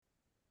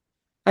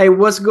Hey,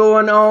 what's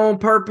going on,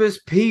 Purpose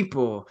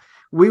people?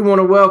 We want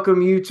to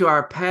welcome you to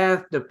our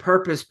Path to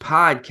Purpose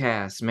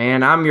podcast,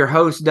 man. I'm your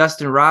host,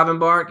 Dustin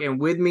Robinbark,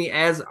 and with me,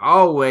 as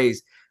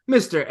always,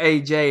 Mr.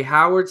 AJ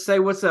Howard. Say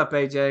what's up,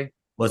 AJ.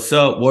 What's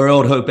up,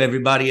 world? Hope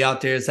everybody out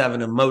there is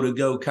having a mo to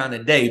go kind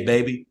of day,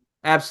 baby.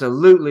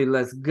 Absolutely.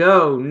 Let's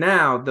go.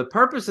 Now, the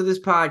purpose of this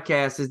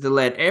podcast is to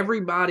let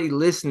everybody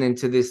listening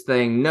to this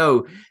thing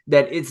know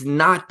that it's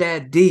not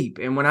that deep.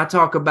 And when I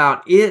talk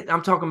about it,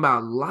 I'm talking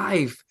about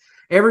life.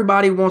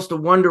 Everybody wants to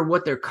wonder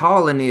what their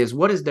calling is.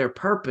 What is their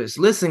purpose?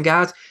 Listen,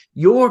 guys,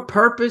 your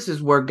purpose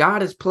is where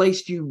God has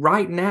placed you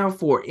right now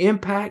for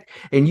impact,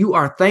 and you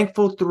are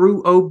thankful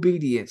through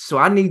obedience. So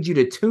I need you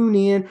to tune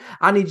in.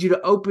 I need you to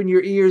open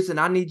your ears,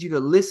 and I need you to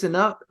listen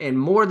up. And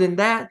more than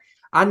that,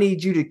 I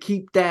need you to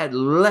keep that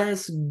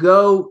let's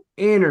go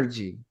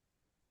energy.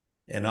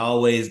 And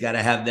always got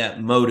to have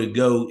that mo to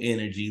go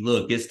energy.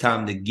 Look, it's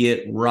time to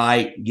get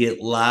right,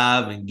 get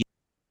live, and get.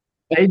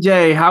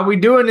 AJ, how we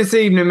doing this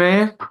evening,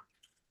 man?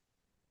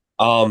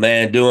 Oh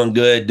man, doing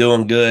good,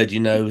 doing good.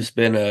 It's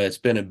been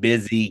a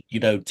busy,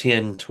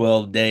 10,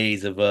 12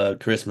 days of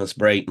Christmas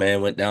break,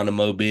 man. Went down to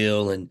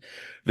Mobile and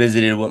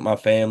visited with my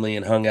family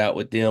and hung out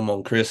with them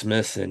on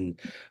Christmas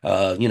and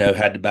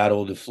had to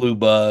battle the flu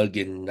bug.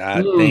 And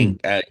I Mm,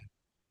 think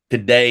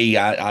today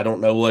I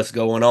don't know what's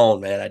going on,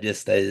 man.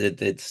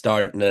 It's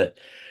starting to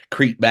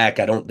creep back.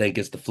 I don't think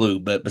it's the flu,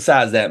 but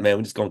besides that, man,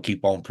 we're just gonna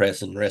keep on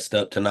pressing, rest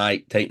up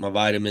tonight, take my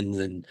vitamins,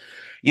 and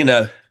you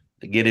know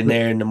get in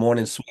there in the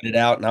morning, sweat it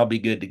out, and I'll be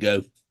good to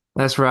go.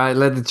 that's right.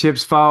 Let the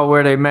chips fall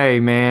where they may,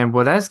 man.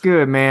 Well, that's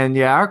good, man.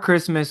 Yeah, our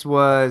Christmas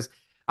was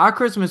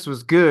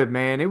good,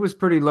 man. It was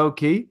pretty low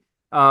key.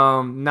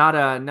 Not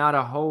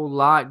a whole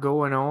lot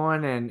going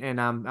on, and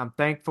I'm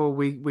thankful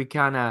we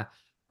kind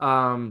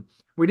of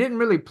we didn't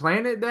really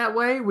plan it that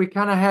way. We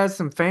kind of had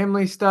some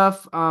family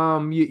stuff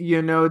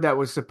that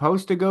was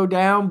supposed to go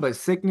down, but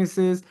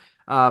sicknesses,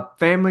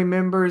 family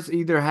members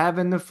either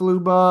having the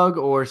flu bug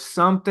or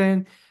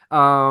something,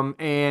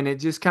 and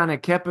it just kind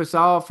of kept us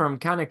all from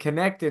kind of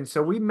connecting.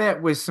 So we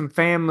met with some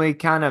family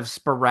kind of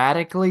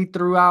sporadically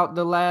throughout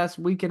the last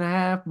week and a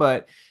half,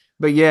 but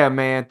yeah,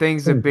 man,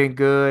 things have been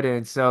good.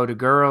 And so the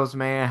girls,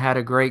 man, had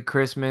a great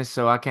Christmas,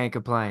 so I can't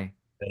complain.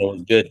 It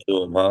was good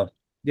to him, huh?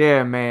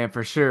 Yeah, man,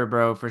 for sure,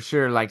 bro, for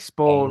sure. Like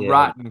spoiled, Yeah.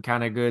 rotten,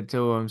 kind of good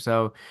to him.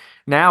 So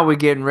now we're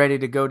getting ready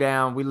to go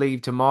down. We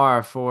leave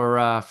tomorrow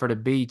for the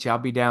beach. I'll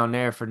be down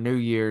there for New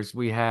Year's.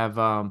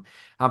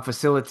 I'm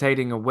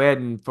facilitating a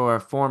wedding for a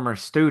former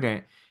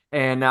student,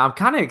 and I'm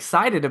kind of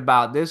excited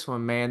about this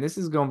one, man. This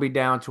is gonna be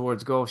down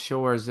towards Gulf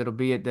Shores. It'll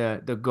be at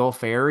the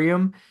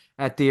Gulfarium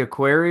at the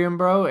aquarium,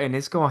 bro, and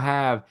it's gonna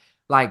have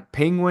like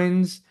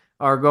penguins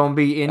are gonna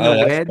be in the Oh,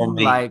 that's gonna wedding,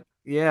 be. like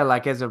yeah,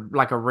 like as a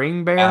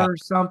ring Uh, bearer or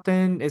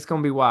something. It's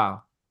gonna be wild.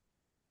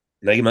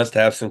 they must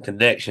have some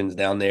connections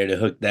down there to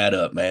hook that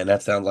up, man.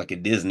 That sounds like a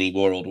Disney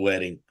World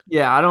wedding.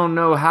 Yeah, I don't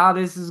know how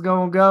this is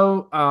gonna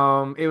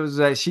go. It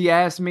was she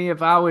asked me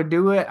if I would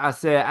do it. I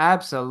said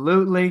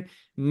absolutely.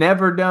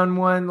 Never done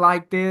one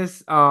like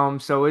this.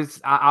 So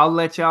I'll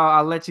let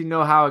you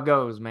know how it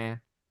goes,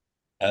 man.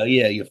 Oh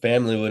yeah, your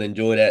family would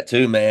enjoy that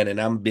too, man.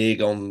 And I'm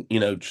big on,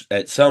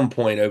 at some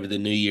point over the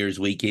New Year's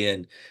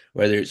weekend,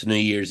 whether it's New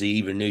Year's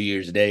Eve or New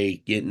Year's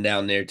Day, getting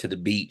down there to the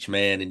beach,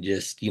 man, and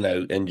just,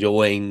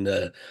 enjoying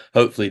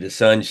hopefully the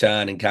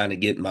sunshine and kind of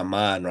getting my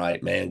mind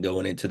right, man,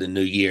 going into the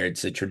new year.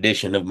 It's a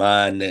tradition of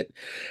mine that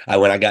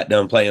when I got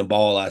done playing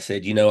ball, I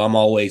said, I'm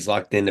always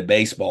locked into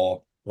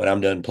baseball. When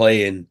I'm done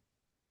playing,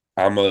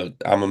 I'm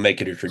gonna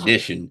make it a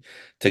tradition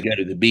to go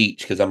to the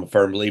beach because I'm a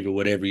firm believer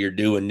whatever you're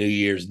doing New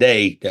Year's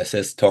Day, that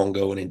sets the tone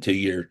going into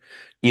your,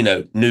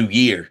 new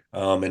year.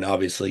 And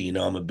obviously,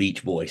 I'm a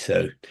beach boy,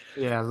 so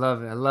Yeah, I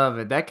love it. I love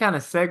it. That kind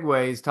of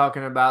segues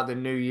talking about the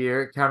new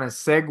year. It kind of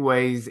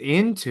segues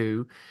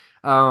into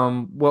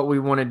what we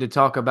wanted to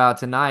talk about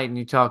tonight. And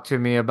you talked to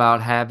me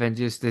about having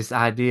just this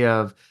idea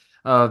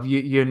of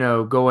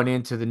going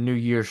into the new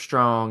year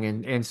strong.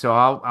 And so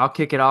I'll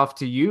kick it off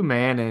to you,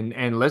 man,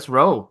 and let's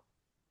roll.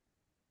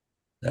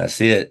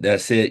 that's it.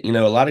 That's it.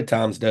 A lot of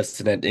times,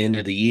 Dustin, at the end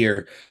of the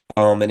year,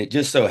 and it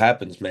just so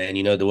happens, man,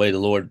 the way the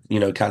Lord,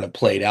 kind of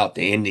played out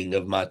the ending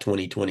of my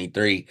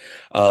 2023.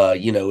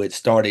 It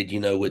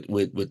started,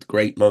 with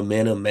great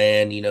momentum,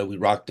 man. We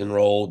rocked and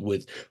rolled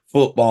with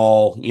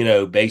football,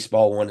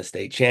 baseball won a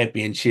state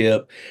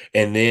championship.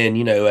 And then,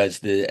 as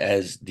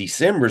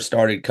December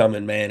started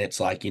coming, man, it's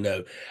like,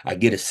 I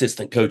get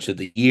assistant coach of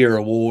the year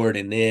award,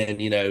 and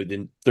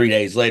then 3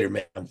 days later,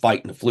 man, I'm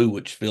fighting the flu,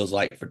 which feels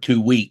like for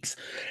 2 weeks.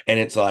 And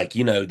it's like,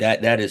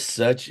 that is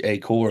such a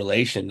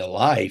correlation to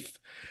life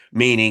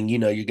meaning,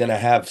 you're going to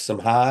have some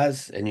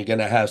highs and you're going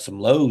to have some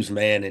lows,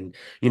 man. And,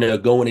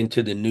 going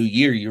into the new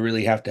year, you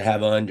really have to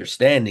have an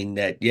understanding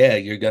that, yeah,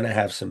 you're going to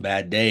have some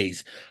bad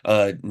days.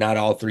 Not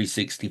all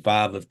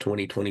 365 of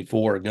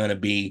 2024 are going to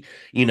be,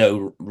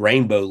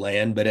 rainbow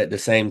land, but at the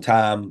same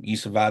time, you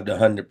survived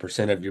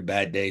 100% of your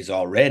bad days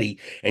already,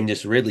 and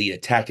just really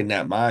attacking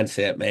that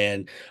mindset,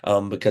 man.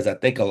 Because I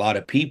think a lot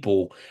of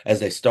people, as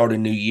they start a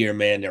new year,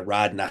 man, they're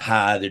riding a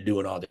high, they're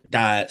doing all their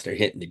diets, they're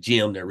hitting the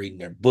gym, they're reading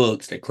their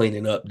books, they're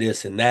cleaning up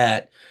this and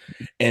that.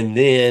 And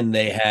then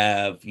they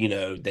have,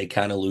 they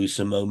kind of lose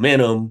some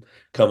momentum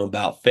come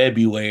about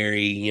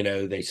February.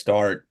 They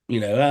start,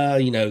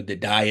 the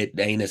diet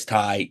ain't as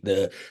tight,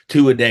 the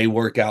 2 a day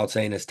workouts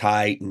ain't as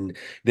tight. And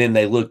then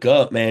they look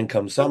up, man,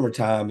 come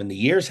summertime and the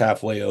year's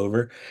halfway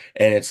over.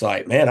 And it's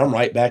like, man, I'm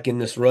right back in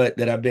this rut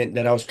that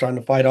I was trying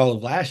to fight all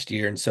of last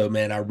year. And so,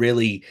 man, I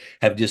really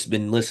have just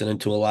been listening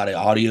to a lot of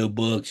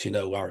audiobooks,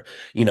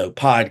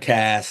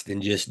 podcast,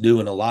 and just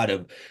doing a lot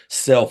of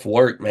self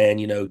work, man,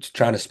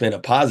 trying to spin a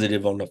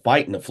positive on the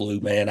fighting the flu,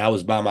 man. I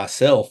was by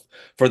myself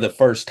for the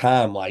first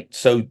time, like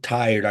so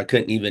tired I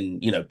couldn't even,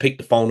 pick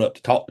the phone up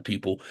to talk to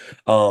people.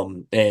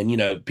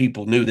 And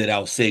people knew that I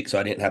was sick, so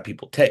I didn't have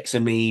people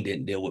texting me,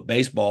 didn't deal with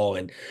baseball.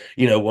 And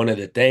one of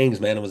the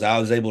things, man, was I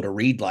was able to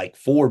read like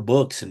 4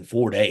 books in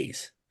 4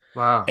 days,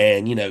 Wow.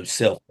 and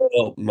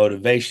self-help,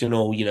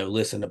 motivational,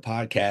 listen to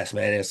podcasts,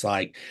 man. It's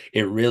like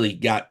it really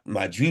got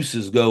my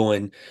juices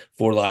going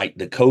for like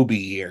the Kobe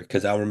year,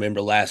 because I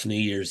remember last New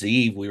Year's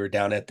Eve we were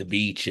down at the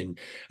beach and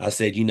I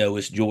said,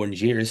 it's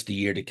Jordan's year, it's the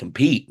year to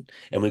compete,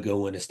 and we go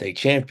win a state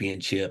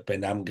championship.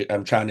 And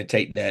I'm trying to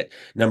take that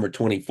number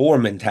 24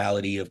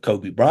 mentality of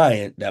Kobe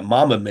Bryant, that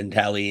mama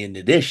mentality,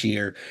 into this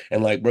year.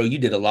 And like, bro, you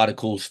did a lot of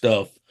cool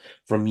stuff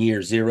from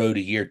year 0 to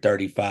year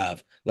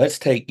 35. Let's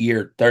take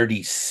year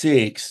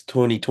 36,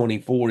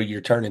 2024. You're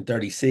turning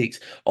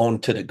 36 on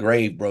to the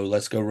grave, bro.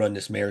 Let's go run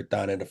this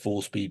marathon at a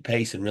full speed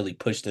pace and really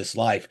push this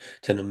life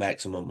to the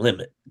maximum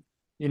limit.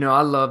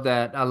 I love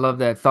that. I love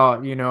that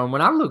thought. And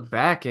when I look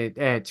back at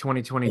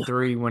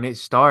 2023 when it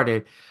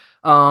started,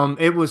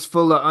 it was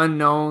full of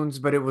unknowns,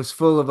 but it was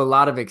full of a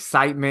lot of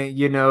excitement.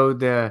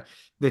 The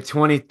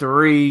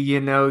 23,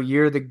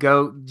 you're the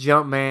GOAT,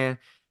 jump man,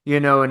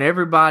 and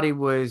everybody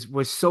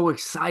was so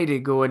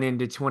excited going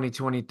into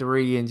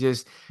 2023 and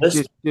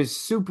Let's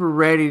just super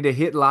ready to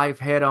hit life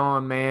head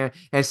on, man.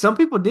 And some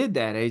people did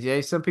that,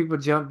 AJ. Some people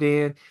jumped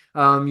in.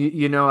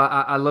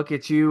 I look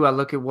at you, I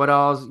look at what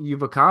all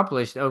you've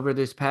accomplished over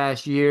this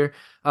past year.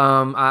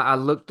 I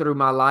look through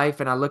my life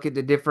and I look at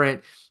the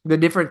different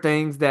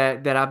things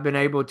that I've been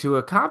able to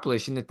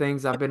accomplish and the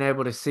things I've been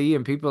able to see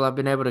and people I've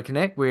been able to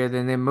connect with.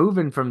 And then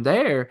moving from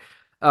there,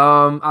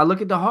 I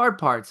look at the hard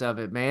parts of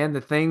it, man,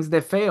 the things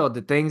that failed,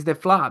 the things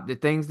that flopped, the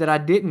things that I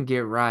didn't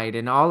get right,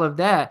 and all of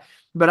that.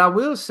 But I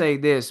will say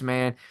this,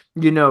 man,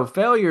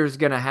 failure is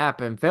going to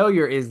happen.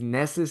 Failure is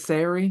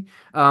necessary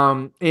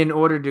in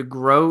order to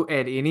grow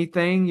at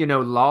anything.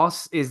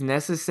 Loss is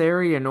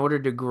necessary in order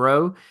to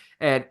grow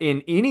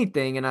in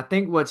anything. And I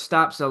think what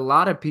stops a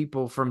lot of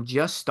people from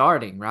just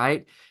starting,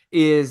 right,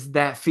 is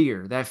that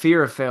fear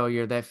of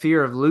failure, that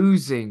fear of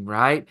losing,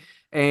 right?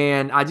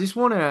 And I just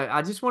want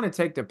to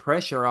take the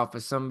pressure off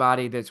of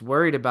somebody that's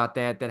worried about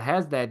that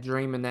has that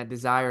dream and that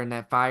desire and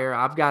that fire.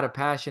 I've got a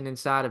passion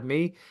inside of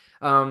me.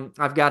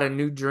 I've got a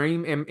new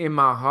dream in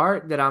my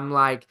heart that I'm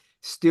like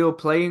still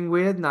playing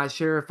with. Not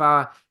sure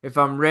if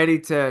I'm ready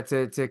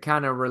to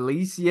kind of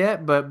release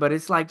yet, but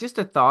it's like just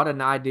a thought, an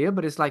idea,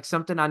 but it's like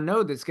something I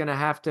know that's gonna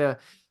have to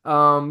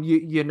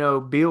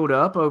build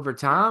up over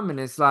time. And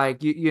it's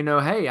like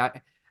hey,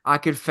 I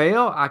could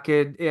fail.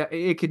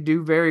 It could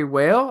do very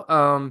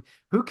well.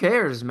 Who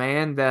cares,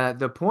 man?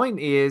 The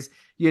point is,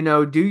 do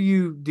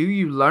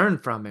you learn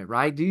from it,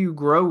 right? Do you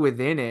grow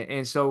within it?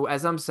 And so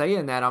as I'm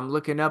saying that, I'm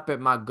looking up at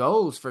my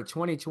goals for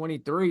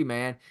 2023,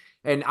 man,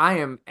 and I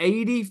am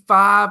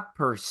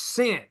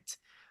 85%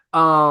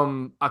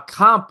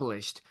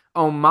 accomplished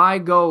on my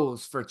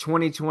goals for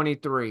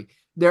 2023.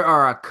 There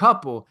are a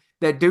couple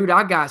that, dude,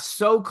 I got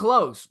so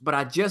close, but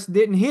I just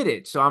didn't hit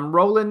it. So I'm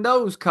rolling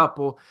those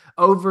couple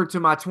over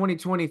to my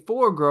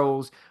 2024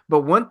 goals.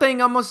 But one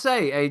thing I'm gonna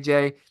say,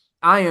 AJ,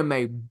 I am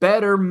a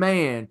better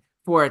man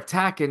for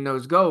attacking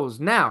those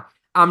goals. Now,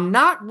 I'm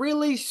not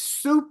really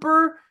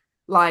super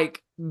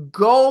like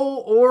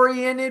goal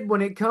oriented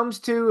when it comes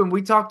to, and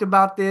we talked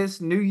about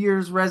this, New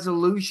Year's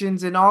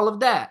resolutions and all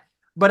of that.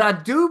 But I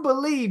do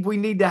believe we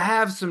need to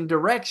have some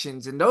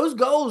directions. And those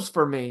goals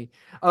for me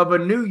of a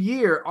new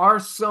year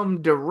are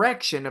some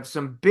direction of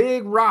some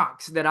big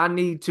rocks that I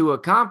need to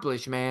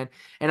accomplish, man.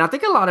 And I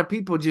think a lot of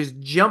people just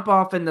jump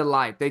off into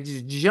life. They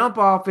just jump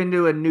off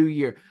into a new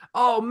year.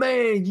 Oh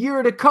man,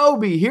 year to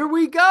Kobe. Here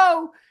we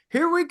go.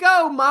 Here we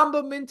go.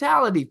 Mamba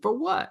mentality. For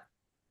what?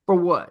 For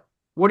what?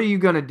 What are you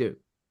going to do?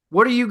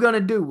 What are you going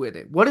to do with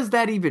it? What does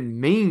that even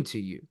mean to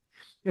you?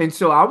 And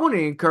so I want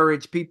to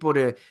encourage people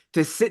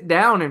to sit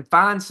down and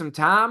find some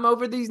time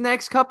over these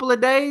next couple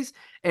of days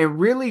and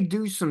really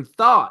do some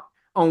thought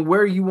on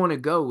where you want to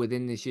go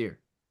within this year.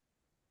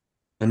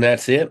 And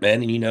that's it,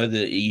 man. And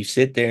you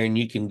sit there and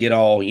you can get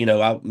all,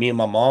 me and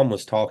my mom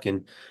was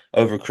talking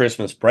over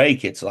Christmas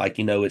break. It's like,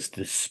 it's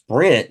the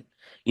sprint,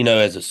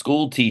 as a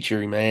school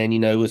teacher, man,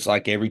 it's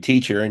like every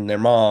teacher and their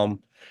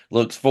mom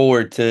looks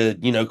forward to,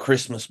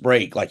 Christmas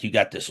break. Like you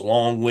got this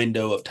long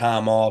window of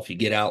time off. You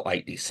get out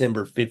like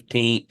December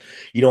 15th.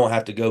 You don't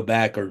have to go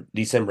back, or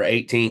December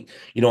 18th.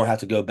 You don't have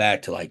to go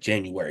back to like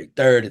January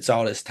 3rd. It's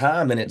all this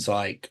time. And it's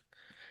like,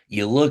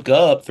 you look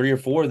up, 3 or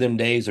 4 of them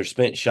days are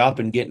spent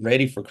shopping, getting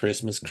ready for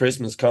Christmas.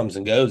 Christmas comes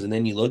and goes, and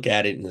then you look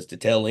at it and it's the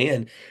tail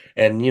end.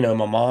 And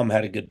my mom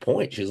had a good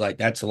point. She's like,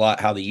 that's a lot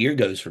how the year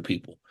goes for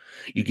people.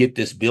 You get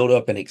this build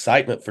up and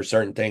excitement for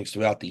certain things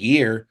throughout the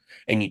year,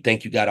 and you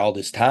think you got all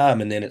this time,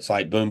 and then it's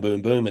like boom,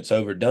 boom, boom, it's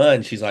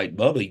overdone. She's like,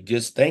 Bubby,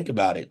 just think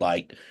about it.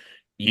 Like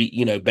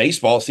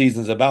baseball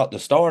season's about to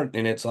start,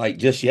 and it's like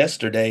just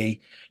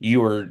yesterday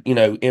you were,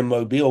 in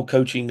Mobile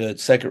coaching a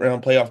second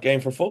round playoff game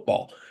for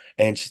football.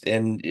 And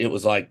it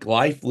was like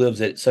life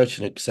lives at such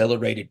an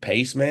accelerated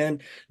pace,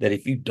 man, that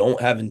if you don't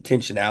have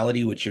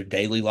intentionality with your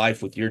daily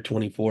life, with your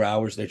 24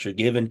 hours that you're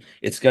given,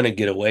 it's going to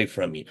get away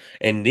from you.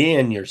 And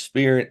then your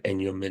spirit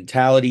and your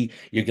mentality,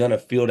 you're going to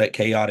feel that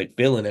chaotic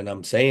feeling. And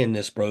I'm saying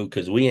this, bro,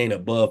 because we ain't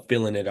above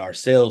feeling it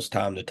ourselves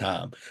time to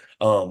time.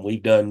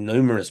 We've done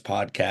numerous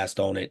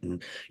podcasts on it.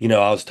 And,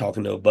 I was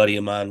talking to a buddy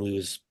of mine. We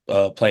was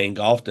playing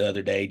golf the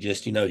other day.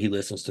 Just, he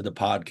listens to the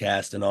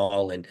podcast and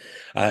all. And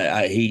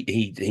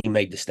he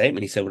made the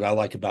statement. He said, "What I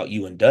like about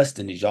you and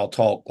Dustin is y'all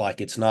talk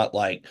like it's not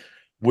like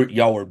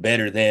y'all were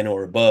better than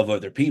or above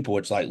other people.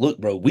 It's like, look,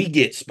 bro, we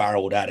get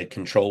spiraled out of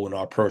control in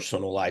our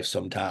personal life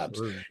sometimes,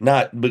 Absolutely.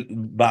 not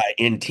by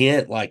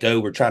intent, like, oh,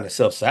 we're trying to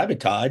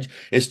self-sabotage.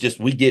 It's just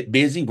we get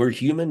busy. We're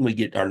human. We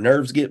get our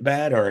nerves get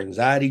bad. Our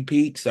anxiety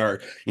peaks.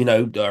 Our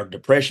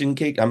depression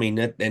kick. I mean,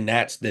 and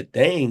that's the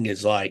thing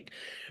is like."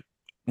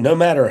 No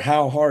matter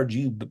how hard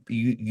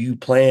you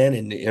plan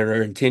and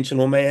are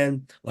intentional,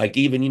 man, like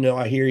even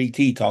I hear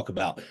ET talk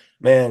about,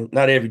 man,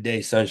 not every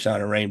day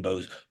sunshine and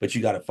rainbows, but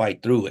you got to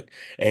fight through it.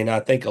 And I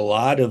think a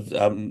lot of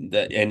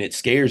that, and it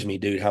scares me,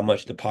 dude, how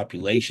much the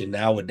population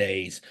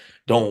nowadays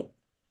don't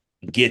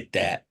get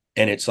that.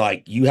 And it's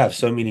like you have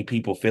so many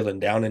people feeling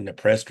down and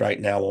depressed right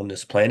now on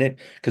this planet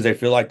because they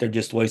feel like they're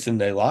just wasting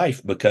their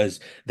life because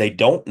they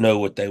don't know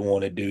what they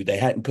want to do. They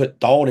hadn't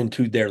put thought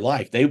into their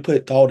life. They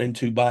put thought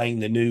into buying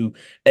the new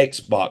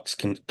Xbox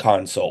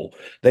console.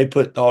 They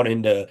put thought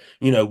into,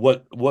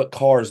 what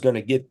car is going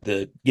to get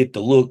the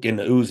look and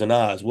the oohs and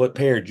ahs. What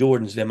pair of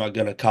Jordans am I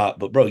going to cop?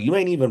 But bro, you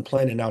ain't even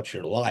planning out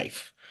your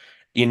life,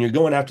 and you're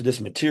going after this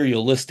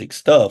materialistic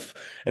stuff,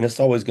 and it's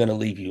always going to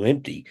leave you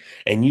empty.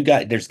 And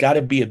there's got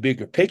to be a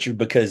bigger picture,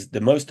 because the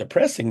most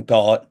depressing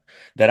thought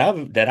that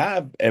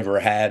I've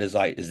ever had is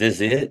like, is this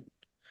it?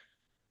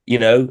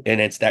 And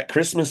it's that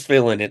Christmas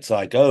feeling. It's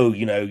like, oh,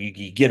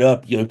 you get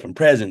up, you open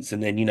presents,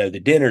 and then the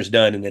dinner's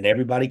done, and then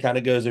everybody kind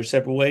of goes their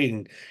separate way.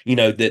 And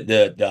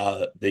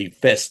the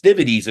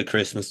festivities of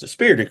Christmas, the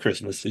spirit of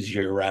Christmas is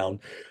year round.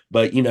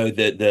 But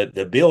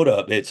the build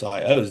up, it's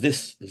like, oh, is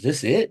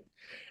this it?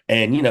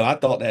 And I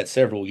thought that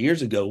several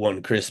years ago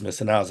one Christmas,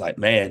 and I was like,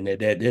 man,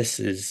 that this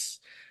is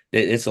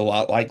it's a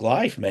lot like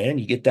life, man.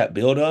 You get that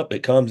build up,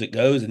 it comes, it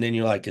goes, and then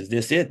you're like, is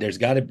this it?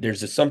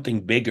 There's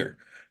something bigger,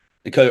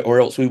 because or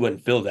else we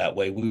wouldn't feel that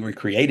way. We were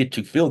created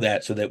to feel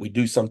that so that we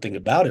do something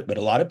about it. But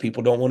a lot of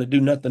people don't want to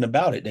do nothing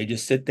about it. They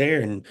just sit there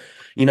and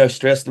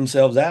stress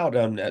themselves out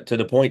to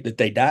the point that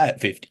they die at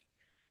 50.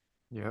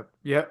 Yep,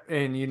 yep.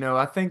 And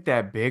I think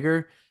that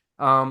bigger.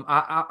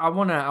 I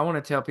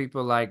wanna tell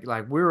people like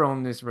we're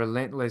on this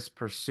relentless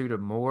pursuit of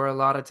more a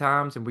lot of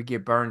times, and we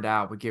get burned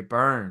out, we get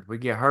burned, we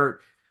get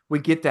hurt, we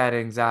get that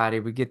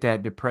anxiety, we get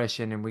that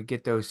depression, and we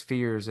get those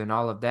fears and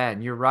all of that.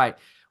 And you're right,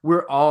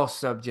 we're all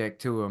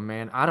subject to them,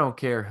 man. I don't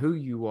care who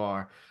you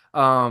are.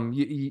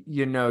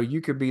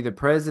 You could be the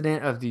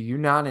president of the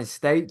United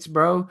States,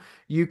 bro.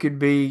 You could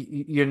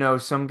be,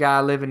 some guy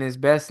living his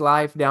best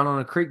life down on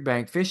a creek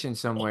bank fishing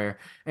somewhere,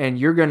 and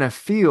you're going to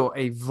feel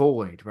a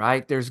void,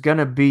 right? There's going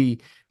to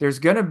be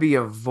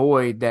a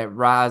void that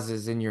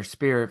rises in your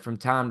spirit from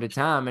time to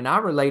time. And I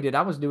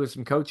was doing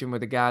some coaching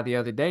with a guy the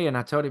other day, and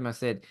I told him, I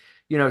said,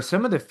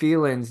 some of the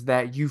feelings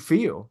that you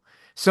feel,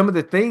 some of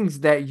the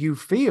things that you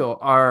feel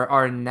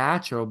are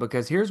natural,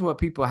 because here's what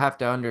people have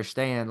to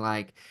understand.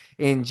 Like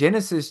in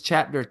Genesis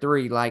chapter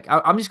 3, like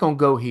I'm just going to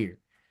go here.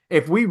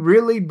 If we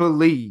really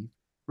believe,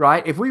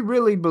 right? If we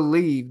really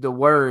believe the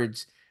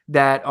words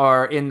that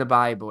are in the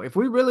Bible, if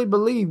we really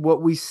believe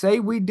what we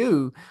say we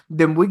do,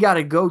 then we got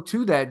to go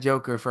to that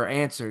joker for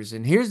answers.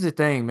 And here's the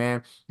thing,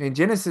 man. In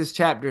Genesis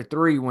chapter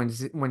 3,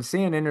 when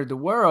sin entered the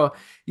world,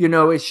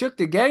 it shook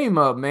the game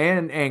up,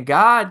 man. And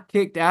God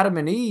kicked Adam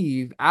and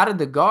Eve out of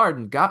the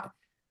garden.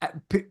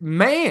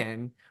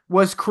 Man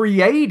was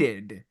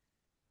created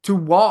to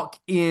walk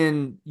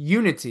in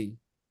unity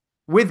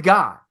with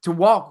God, to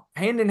walk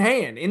hand in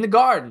hand in the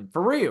garden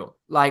for real,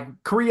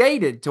 like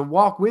created to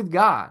walk with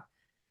God.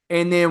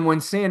 And then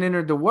when sin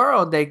entered the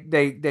world,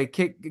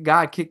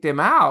 God kicked them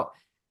out,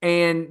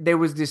 and there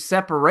was this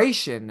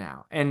separation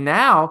now. And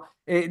now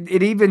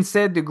it even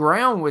said the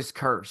ground was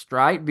cursed,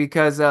 right?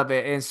 Because of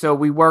it. And so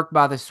we work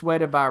by the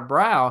sweat of our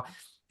brow.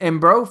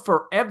 And bro,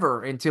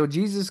 forever until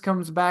Jesus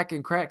comes back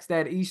and cracks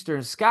that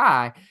eastern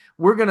sky,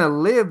 we're going to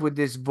live with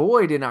this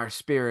void in our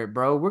spirit,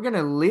 bro. We're going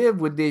to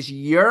live with this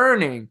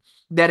yearning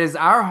that is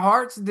our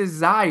heart's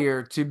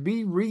desire to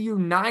be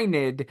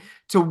reunited,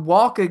 to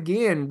walk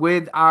again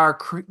with our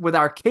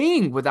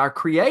king, with our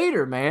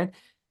creator, man.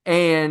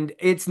 And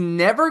it's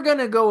never going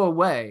to go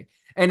away.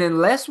 And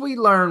unless we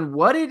learn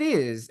what it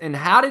is and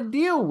how to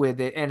deal with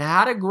it and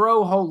how to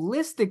grow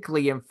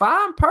holistically and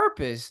find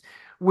purpose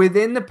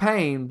within the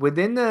pain,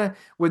 within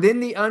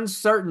the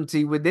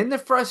uncertainty, within the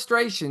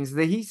frustrations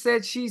that he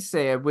said, she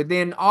said,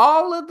 within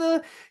all of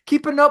the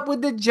keeping up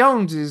with the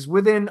Joneses,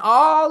 within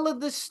all of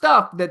the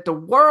stuff that the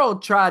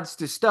world tries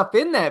to stuff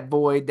in that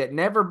void that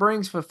never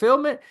brings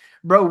fulfillment,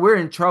 bro, we're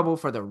in trouble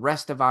for the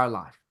rest of our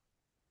life.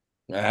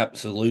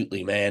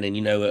 Absolutely, man.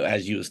 And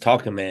as you was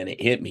talking, man,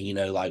 it hit me,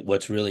 like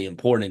what's really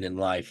important in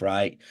life,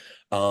 right?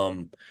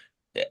 Um,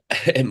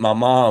 and my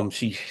mom,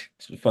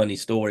 it's a funny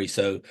story.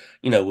 So,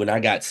 when I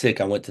got sick,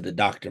 I went to the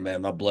doctor,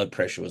 man. My blood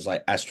pressure was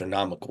like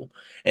astronomical.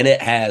 And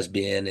it has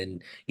been.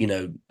 And,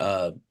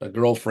 a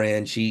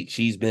girlfriend,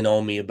 she's been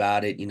on me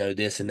about it,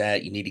 this and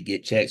that. You need to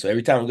get checked. So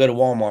every time I go to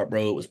Walmart,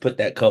 bro, it was put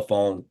that cuff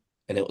on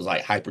and it was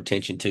like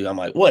hypertension too. I'm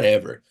like,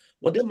 whatever.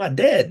 Well, then my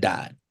dad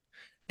died.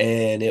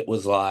 And it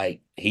was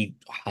like he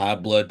high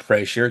blood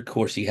pressure. Of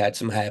course, he had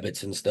some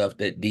habits and stuff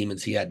that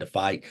demons he had to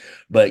fight.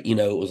 But it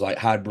was like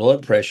high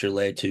blood pressure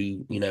led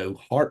to,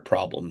 heart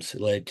problems,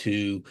 led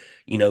to,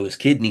 his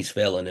kidneys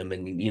failing him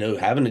and,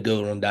 having to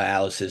go on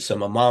dialysis. So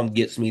my mom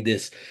gets me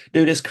this,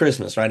 dude, it's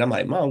Christmas, right? I'm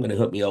like, Mom, gonna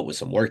hook me up with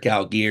some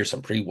workout gear,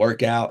 some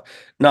pre-workout.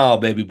 No,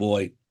 baby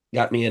boy,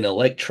 got me an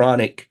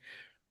electronic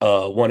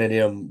one of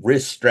them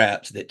wrist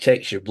straps that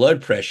checks your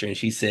blood pressure. And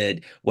she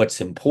said, what's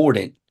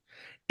important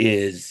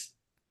is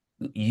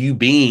you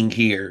being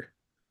here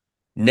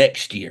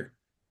next year.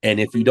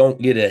 And if you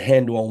don't get a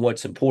handle on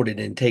what's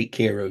important and take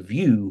care of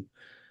you,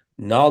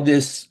 and all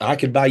this, I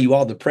could buy you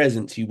all the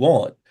presents you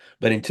want,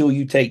 but until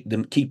you take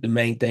them, keep the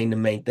main thing,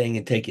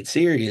 and take it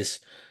serious,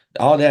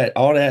 all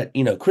that,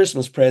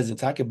 Christmas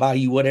presents, I could buy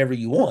you whatever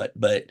you want,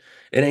 but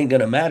it ain't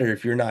gonna matter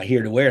if you're not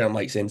here to wear it. I'm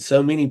like saying,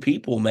 so many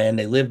people, man,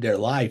 they live their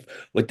life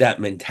with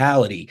that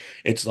mentality.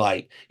 It's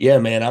like, yeah,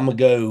 man, I'm gonna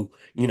go,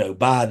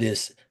 buy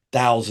this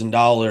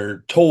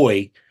 $1,000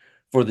 toy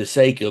for the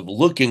sake of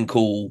looking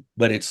cool,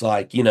 but it's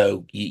like,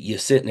 you're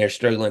sitting there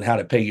struggling how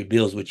to pay your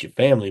bills with your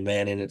family,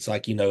 man. And it's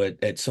like,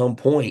 at some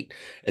point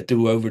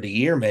through over the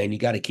year, man, you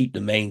got to keep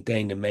the main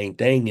thing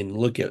and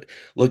look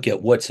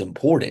at what's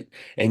important.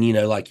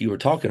 And like you were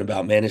talking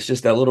about, man, it's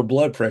just that little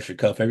blood pressure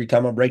cuff. Every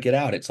time I break it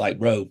out, it's like,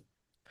 bro,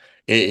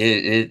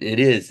 it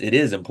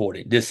is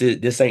important.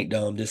 This ain't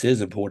dumb. This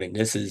is important.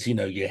 This is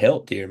your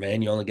health here,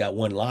 man. You only got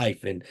one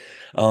life, and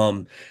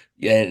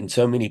yeah, and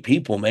so many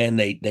people, man,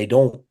 they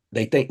don't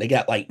they think they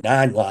got like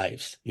nine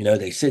lives.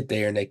 They sit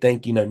there and they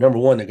think number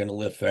one they're going to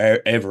live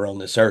forever on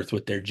this earth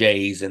with their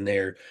J's and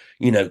their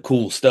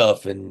cool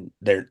stuff, and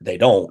they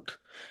don't.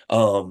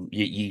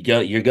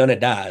 You're gonna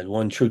die.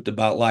 One truth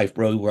about life,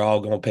 bro. We're all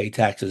gonna pay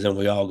taxes and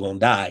we all gonna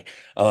die.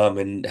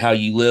 And how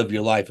you live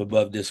your life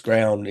above this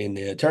ground in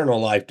the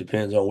eternal life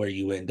depends on where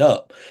you end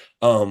up.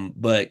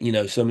 But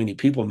so many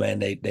people, man,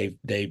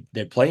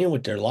 they're playing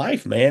with their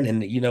life, man.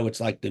 And it's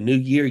like the new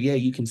year, yeah,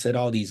 you can set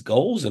all these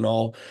goals and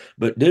all,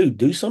 but dude,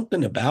 do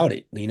something about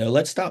it.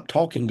 Let's stop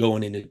talking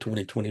going into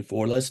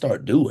 2024. Let's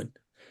start doing.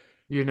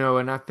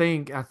 And I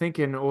think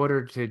in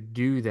order to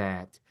do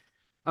that,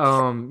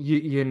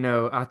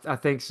 I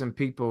think some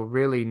people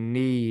really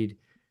need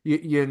you,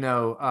 you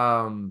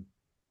know,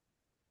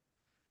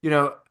 you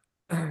know,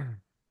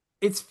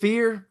 it's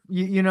fear,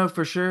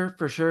 for sure,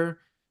 for sure.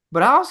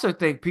 But I also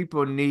think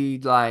people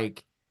need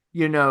like,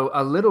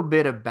 a little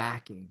bit of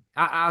backing.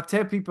 I'll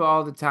tell people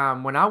all the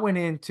time when I went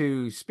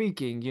into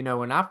speaking,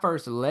 when I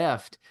first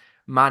left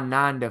my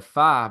 9 to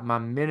 5, my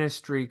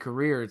ministry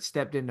career, it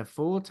stepped into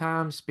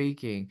full-time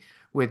speaking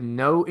with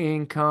no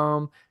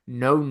income,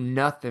 no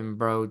nothing,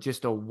 bro.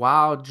 Just a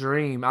wild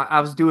dream. I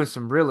was doing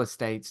some real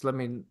estates. Let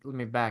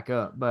me back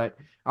up, but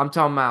I'm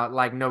talking about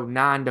like no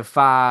 9 to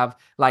 5,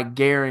 like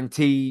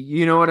guarantee.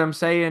 You know what I'm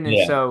saying? And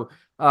Yeah. so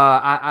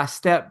I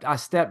stepped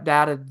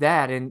out of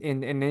that, and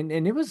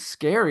it was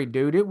scary,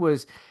 dude. It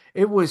was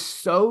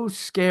so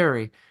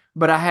scary,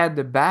 but I had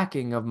the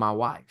backing of my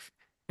wife.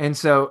 And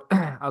so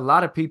a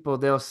lot of people,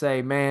 they'll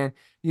say, man,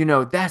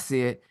 that's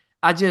it.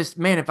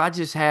 Man, if I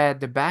just had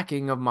the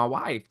backing of my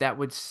wife, that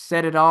would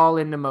set it all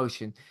into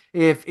motion.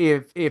 If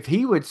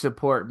he would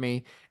support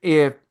me,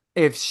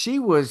 if she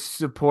would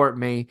support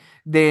me,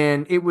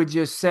 then it would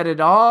just set it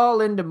all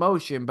into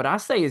motion. But I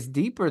say it's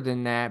deeper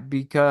than that,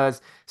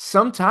 because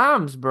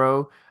sometimes,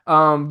 bro,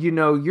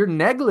 you're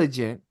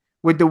negligent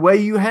with the way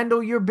you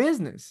handle your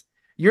business.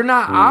 You're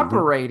not Hmm.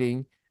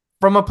 operating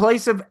from a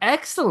place of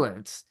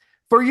excellence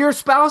for your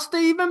spouse to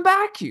even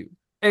back you.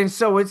 And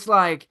so it's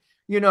like,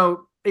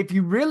 if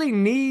you really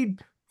need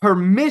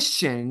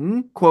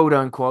permission, quote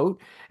unquote,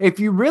 if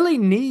you really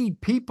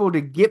need people to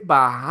get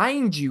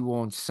behind you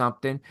on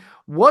something,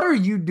 what are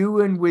you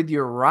doing with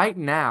your right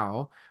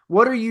now?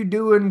 What are you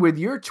doing with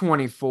your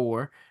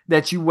 24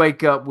 that you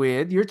wake up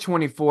with, your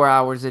 24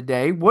 hours a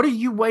day? What are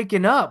you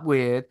waking up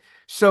with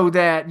so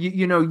that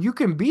you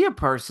can be a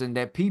person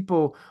that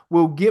people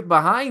will get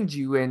behind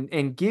you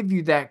and give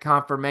you that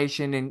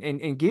confirmation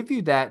and give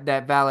you that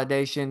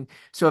validation.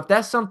 So if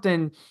that's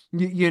something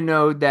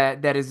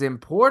that is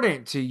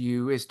important to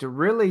you, is to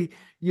really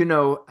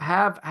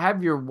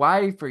have your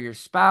wife or your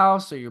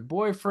spouse or your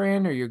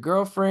boyfriend or your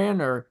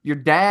girlfriend or your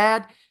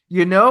dad,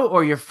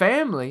 or your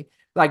family,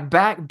 like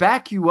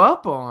back you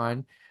up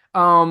on.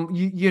 Are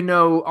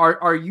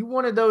you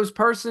one of those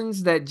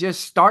persons that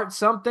just start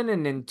something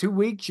and in 2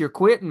 weeks you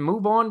quit and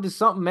move on to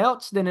something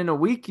else, then in a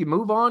week you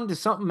move on to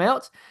something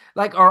else?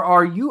 Like,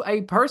 are you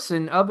a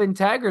person of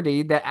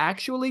integrity that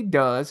actually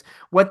does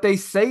what they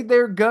say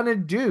they're gonna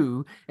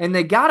do, and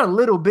they got a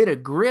little bit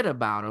of grit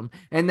about them,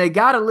 and they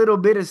got a little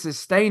bit of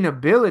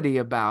sustainability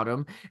about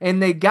them,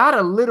 and they got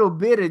a little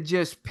bit of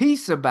just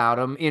peace about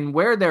them in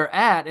where they're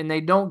at, and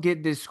they don't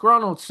get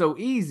disgruntled so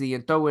easy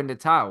and throw in the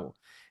towel?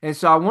 And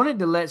so I wanted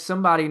to let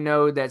somebody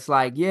know that's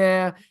like,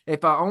 yeah,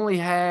 if I only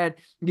had,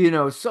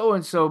 so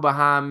and so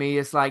behind me,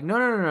 it's like, no,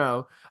 no, no,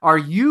 no. Are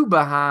you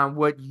behind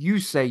what you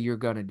say you're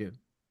going to do?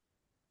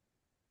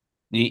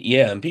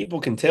 Yeah, and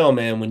people can tell,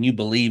 man, when you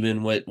believe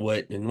in what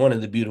and one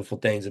of the beautiful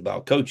things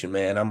about coaching,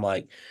 man, I'm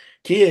like,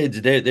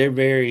 kids, they're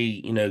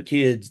very,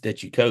 kids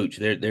that you coach,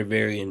 they're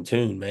very in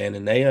tune, man,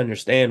 and they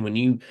understand when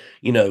you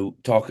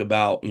talk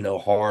about,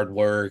 hard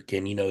work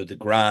and the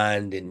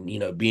grind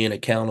and being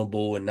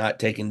accountable and not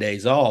taking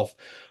days off.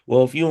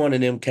 Well, if you one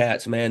of them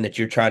cats, man, that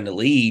you're trying to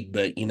lead,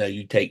 but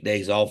you take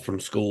days off from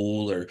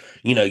school, or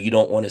you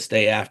don't want to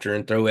stay after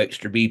and throw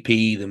extra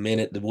BP the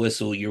minute the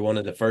whistle, you're one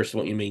of the first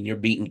one. You mean you're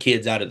beating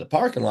kids out of the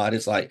parking lot.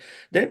 It's like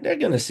they're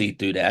gonna see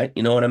through that.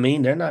 You know what I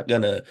mean? They're not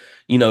gonna,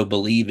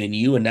 believe in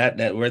you, and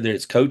that whether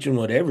it's coaching,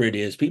 whatever it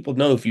is, people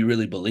know if you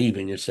really believe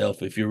in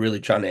yourself, if you're really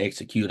trying to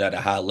execute at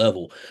a high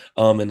level.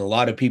 And a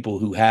lot of people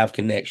who have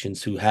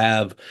connections, who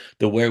have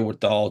the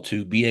wherewithal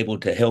to be able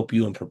to help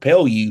you and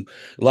propel you,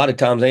 a lot of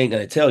times they ain't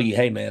gonna tell you,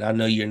 hey man, I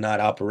know you're not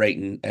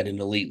operating at an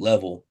elite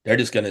level. They're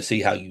just gonna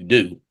see how you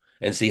do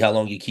and see how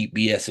long you keep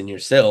BSing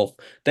yourself,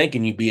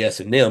 thinking you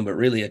BSing them, but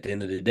really at the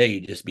end of the day,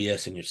 you just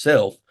BSing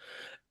yourself.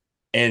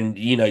 And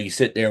you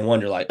sit there and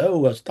wonder, like,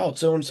 oh, I thought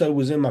so and so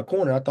was in my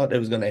corner. I thought they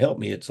was going to help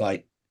me. It's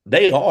like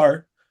they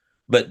are,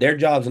 but their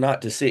job's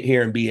not to sit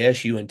here and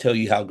BS you and tell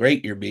you how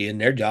great you're being.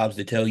 Their job's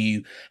to tell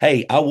you,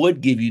 hey, I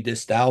would give you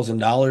this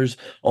 $1,000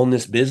 on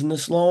this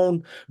business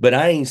loan, but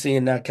I ain't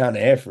seeing that kind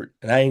of effort,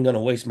 and I ain't going to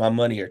waste my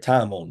money or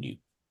time on you.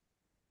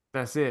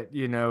 That's it,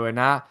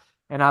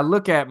 and I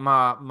look at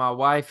my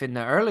wife in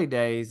the early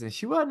days, and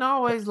she wasn't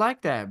always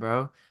like that,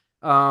 bro.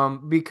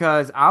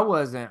 Because I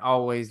wasn't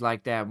always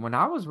like that when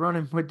I was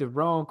running with the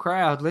wrong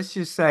crowd. Let's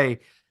just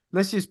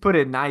put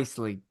it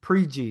nicely,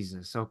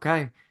 pre-Jesus, okay?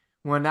 Yeah.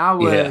 When I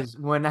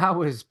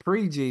was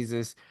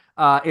pre-Jesus,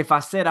 if I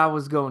said I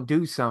was gonna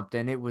do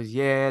something, it was,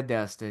 yeah,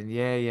 Dustin,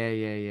 yeah, yeah,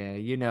 yeah,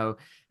 yeah,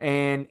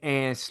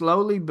 and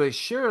slowly but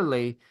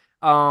surely,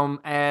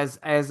 as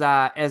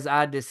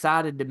I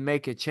decided to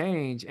make a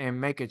change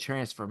and make a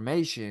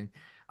transformation,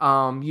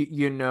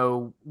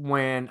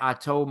 when I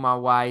told my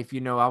wife,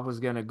 I was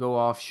gonna go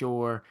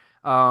offshore,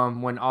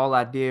 when all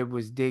I did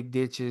was dig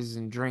ditches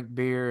and drink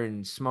beer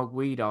and smoke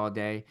weed all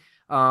day,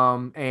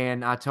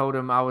 and I told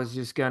him I was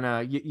just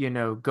gonna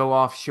go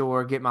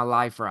offshore, get my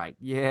life right.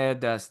 Yeah,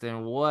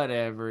 Dustin,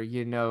 whatever,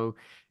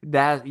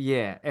 that,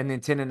 yeah. And then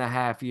 10 and a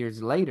half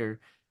years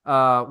later,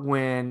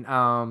 when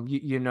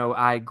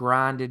I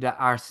grinded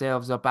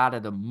ourselves up out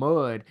of the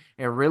mud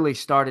and really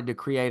started to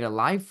create a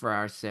life for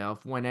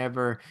ourselves,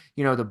 whenever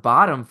the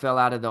bottom fell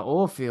out of the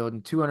oil field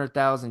and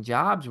 200,000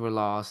 jobs were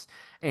lost,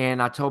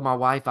 and I told my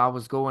wife I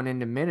was going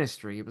into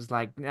ministry. It was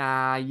like,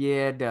 nah,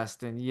 yeah,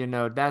 Dustin,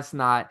 that's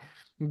not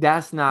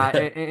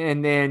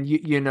and then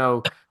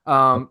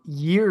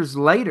years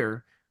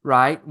later,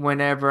 right,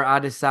 whenever I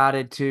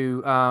decided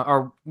to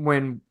or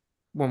when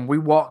we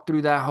walked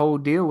through that whole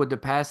deal with the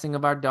passing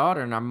of our daughter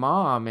and our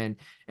mom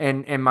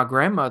and my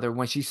grandmother,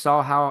 when she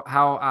saw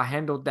how I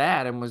handled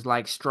that and was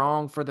like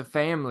strong for the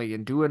family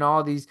and doing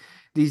all these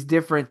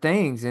different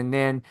things. And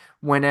then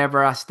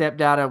whenever I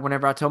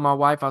told my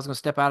wife I was going to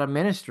step out of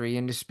ministry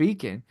into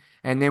speaking,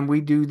 and then we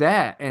do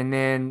that, and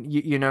then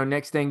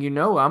next thing you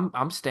know,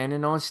 I'm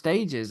standing on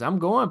stages, I'm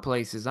going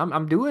places,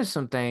 I'm doing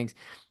some things.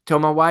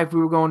 Told my wife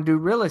we were going to do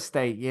real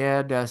estate.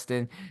 Yeah,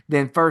 Dustin.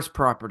 Then first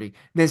property,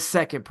 then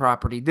second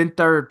property, then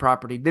third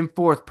property, then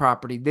fourth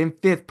property, then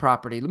fifth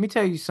property. Let me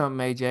tell you something,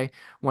 AJ.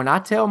 When I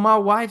tell my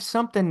wife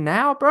something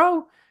now,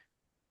 bro,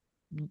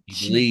 He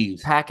she's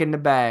believes. packing the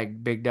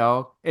bag, big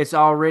dog. It's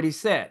already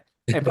set.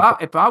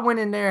 If I went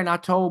in there and I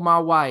told my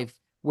wife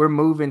we're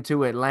moving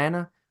to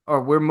Atlanta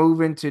or we're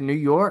moving to New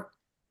York,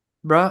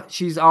 bruh,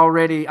 she's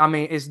already, I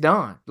mean, it's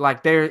done.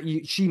 Like,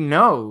 she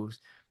knows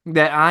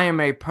that I am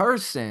a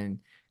person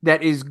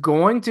that is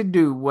going to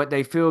do what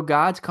they feel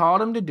God's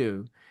called them to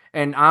do.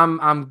 and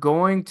I'm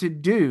going to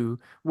do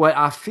what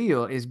I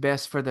feel is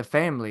best for the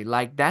family.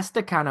 Like that's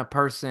the kind of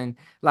person,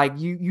 like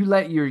you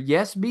let your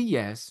yes be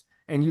yes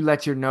and you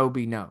let your no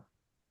be no.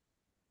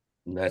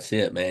 And that's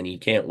it, man. You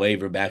can't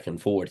waver back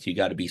and forth. You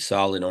got to be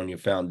solid on your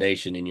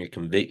foundation and your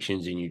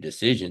convictions and your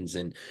decisions.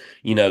 And,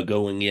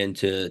 going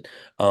into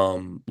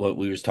what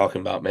we was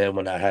talking about, man,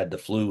 when I had the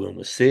flu and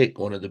was sick,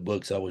 one of the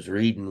books I was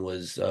reading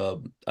was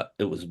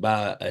it was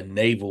by a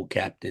naval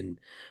captain.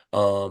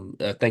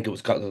 I think it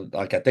was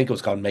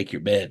called Make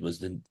Your Bed was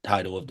the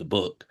title of the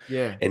book.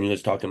 Yeah. And he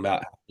was talking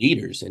about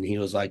leaders, and he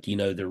was like,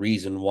 the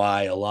reason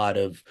why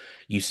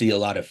you see a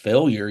lot of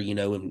failure,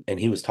 and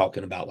he was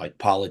talking about like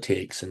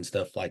politics and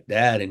stuff like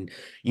that. And,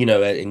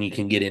 and you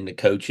can get into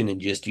coaching and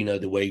just,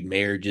 the way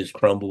marriages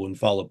crumble and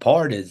fall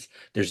apart is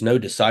there's no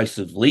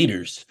decisive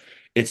leaders.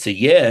 It's a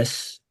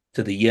yes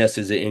to the yes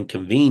is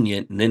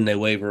inconvenient, and then they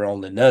waver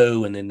on the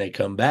no, and then they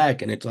come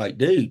back. And it's like,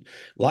 dude,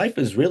 life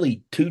is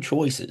really two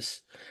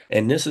choices.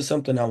 And this is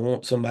something I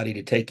want somebody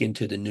to take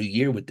into the new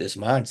year with this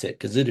mindset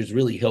because it has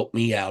really helped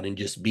me out and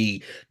just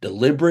be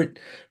deliberate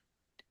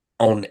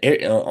on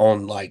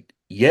like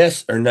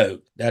yes or no.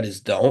 That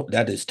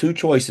is two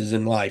choices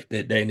in life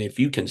that then if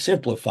you can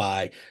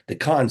simplify the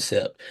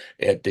concept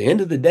at the end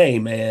of the day,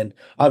 man,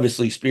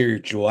 obviously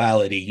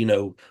spirituality,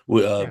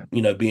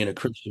 Yeah. being a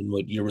Christian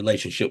with your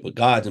relationship with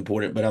God's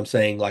important, but I'm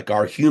saying like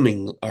our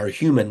human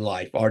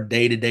life, our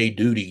day-to-day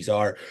duties,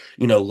 our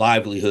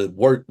livelihood,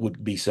 work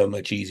would be so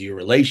much easier,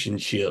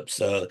 relationships,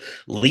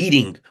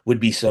 leading would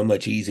be so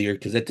much easier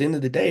because at the end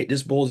of the day it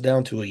just boils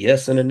down to a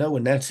yes and a no,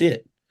 and that's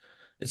it.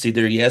 It's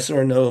either a yes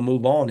or a no and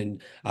move on. And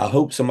I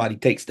hope somebody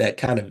takes that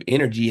kind of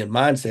energy and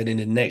mindset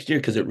into next year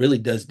because it really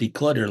does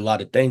declutter a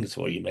lot of things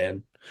for you,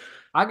 man.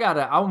 I'm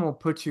gonna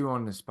put you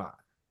on the spot.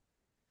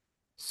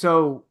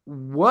 So,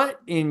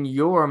 what in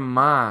your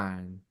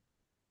mind,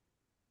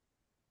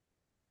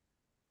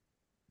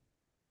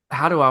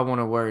 how do I want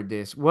to word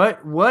this?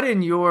 What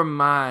in your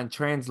mind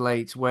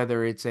translates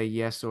whether it's a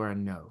yes or a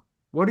no?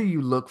 What do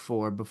you look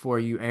for before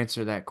you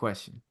answer that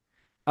question?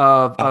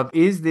 Of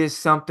is this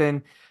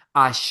something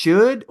I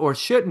should or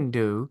shouldn't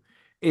do?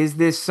 Is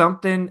this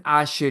something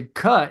I should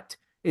cut?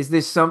 Is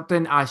this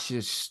something I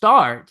should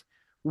start?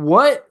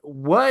 What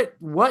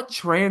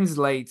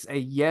translates a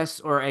yes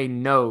or a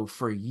no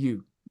for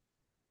you?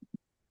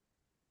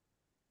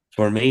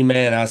 For me,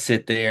 man, I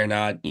sit there and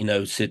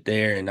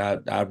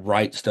I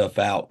write stuff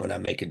out when I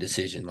make a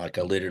decision. Like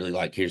I literally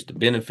like, here's the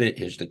benefit,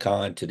 here's the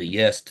con, to the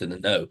yes, to the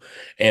no.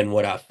 And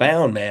what I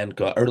found, man,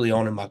 early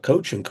on in my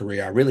coaching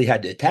career, I really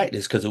had to attack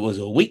this because it was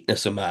a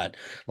weakness of mine.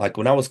 Like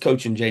when I was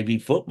coaching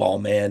JV football,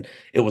 man,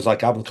 it was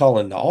like I'm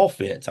calling the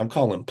offense, I'm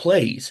calling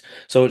plays.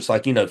 So it's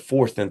like,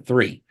 4th and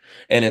 3.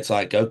 And it's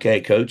like,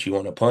 okay, coach, you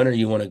want to punt or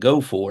you want to go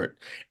for it?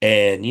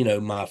 And,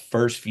 my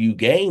first few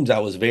games, I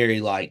was very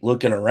like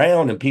looking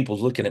around and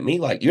people's looking at me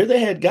like, you're the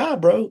head guy,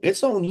 bro.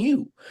 It's on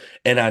you.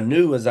 And I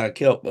knew as I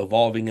kept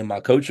evolving in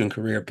my coaching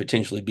career,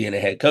 potentially being a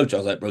head coach, I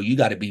was like, bro, you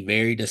got to be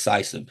very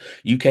decisive.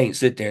 You can't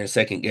sit there and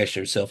second guess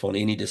yourself on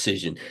any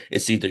decision.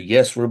 It's either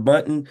yes, we're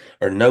bunting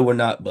or no, we're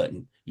not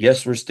bunting.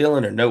 Yes, we're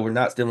stealing or no, we're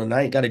not stealing.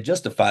 I ain't got to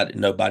justify it to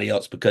nobody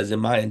else because in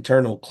my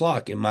internal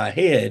clock, in my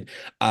head,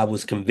 I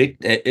was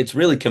convicted. It's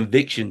really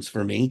convictions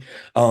for me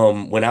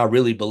when I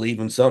really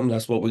believe in something,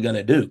 that's what we're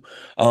gonna do.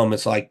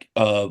 It's like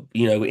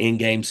in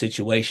game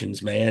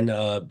situations, man.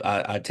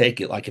 I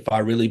take it like if I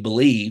really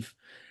believe,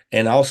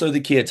 and also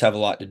the kids have a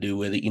lot to do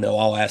with it.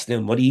 I'll ask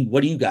them, what do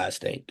you guys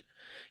think?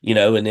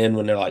 And then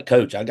when they're like,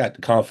 Coach, I got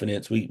the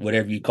confidence. We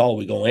whatever you call,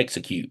 we gonna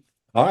execute.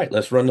 All right,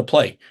 let's run the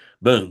play.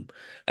 Boom.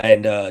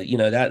 And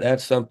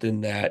that's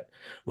something that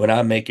when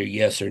I make a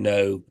yes or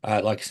no,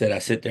 like I said, I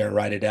sit there and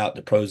write it out,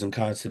 the pros and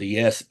cons to the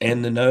yes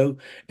and the no,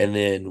 and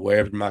then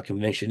wherever my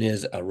conviction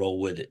is, I roll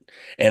with it.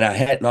 And I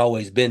hadn't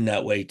always been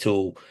that way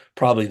till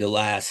probably the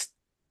last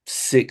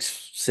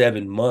 6,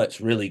 7 months,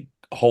 really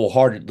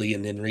wholeheartedly.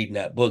 And then reading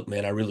that book,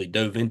 man, I really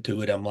dove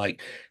into it. I'm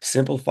like,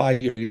 simplify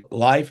your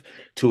life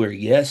to a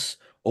yes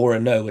or a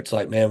no. It's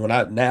like, man, when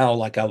I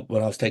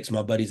was texting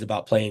my buddies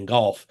about playing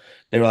golf,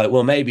 they were like,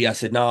 well, maybe. I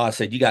said, no, I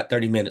said, you got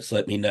 30 minutes,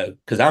 let me know.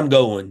 Because I'm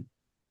going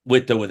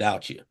with or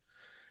without you.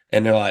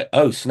 And they're like,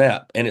 oh,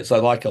 snap. And it's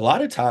like a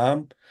lot of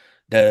time,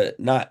 the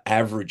not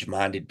average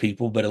minded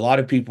people, but a lot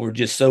of people are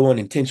just so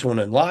unintentional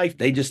in life.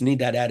 They just need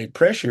that added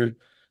pressure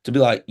to be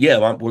like,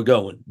 yeah, we're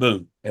going,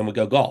 boom, and we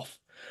go golf.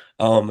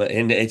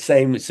 And it's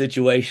same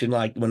situation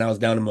like when I was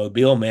down in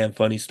Mobile, man,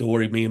 funny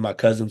story. Me and my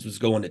cousins was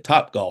going to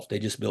Top Golf. They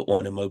just built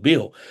one in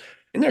Mobile.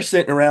 And they're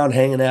sitting around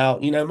hanging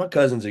out. My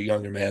cousins are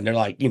younger, man. They're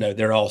like,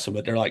 they're awesome,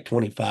 but they're like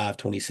 25,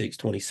 26,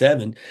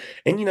 27.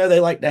 And, they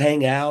like to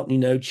hang out,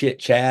 chit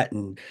chat.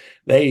 And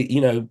they,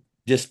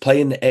 just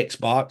playing the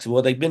Xbox.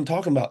 Well, they've been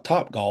talking about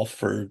Top Golf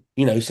for,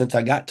 since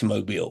I got to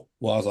Mobile.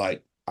 Well, I was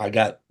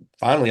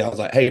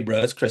like, hey,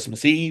 bro, it's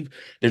Christmas Eve.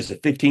 There's a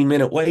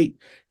 15-minute wait.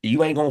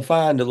 You ain't going to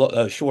find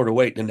a shorter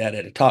wait than that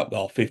at a Top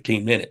Golf,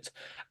 15 minutes.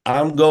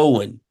 I'm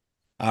going.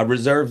 I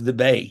reserved the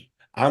bay.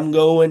 I'm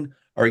going.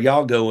 Are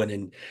y'all going?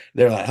 And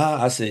they're like, huh?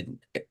 I said,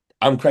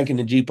 I'm cranking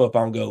the Jeep up,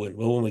 I'm going.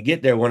 Well, when we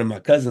get there, one of my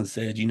cousins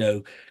said,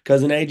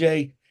 cousin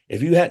AJ,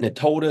 if you hadn't have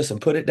told us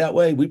and put it that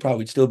way, we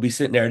probably still be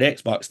sitting there at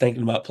Xbox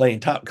thinking about playing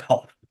Top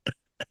Golf.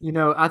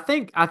 I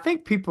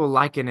think people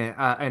like an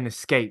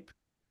escape.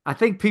 I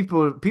think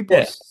people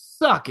Yeah.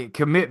 suck at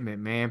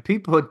commitment, man.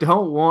 People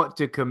don't want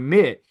to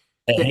commit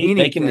I to hate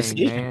making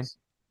anything, man. decisions.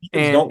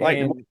 Humans And don't like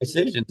to make and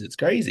decisions. It's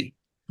crazy.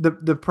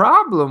 the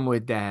problem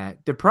with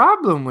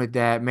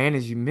that, man,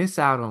 is you miss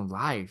out on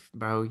life,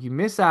 bro. You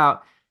miss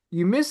out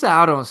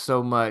on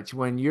so much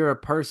when you're a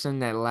person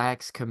that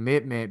lacks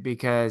commitment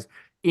because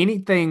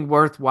anything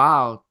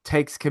worthwhile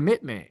takes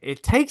commitment.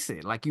 It takes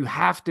it. Like you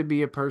have to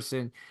be a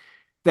person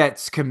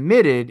that's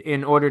committed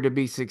in order to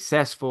be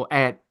successful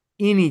at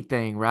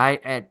anything,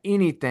 right? At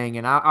anything.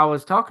 And I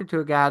was talking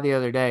to a guy the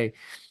other day,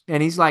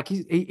 and he's like,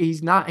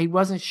 he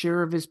wasn't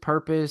sure of his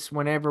purpose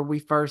whenever we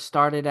first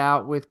started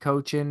out with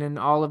coaching and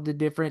all of the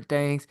different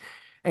things.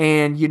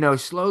 And,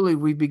 slowly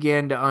we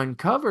began to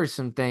uncover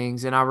some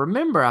things. And I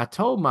remember I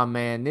told my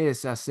man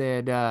this. I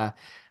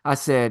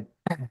said,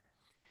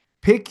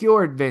 pick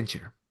your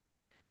adventure,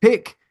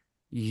 pick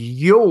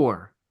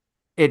your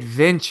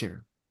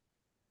adventure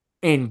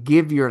and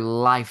give your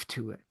life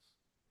to it,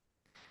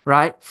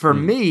 right? For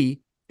Mm. me,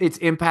 it's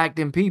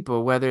impacting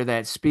people, whether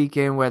that's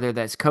speaking, whether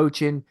that's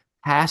coaching,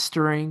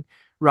 pastoring,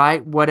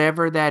 right?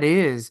 Whatever that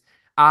is,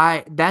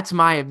 that's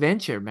my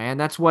adventure, man.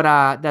 That's what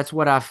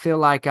I feel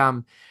like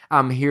I'm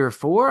here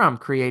for. I'm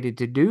created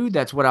to do.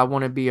 That's what I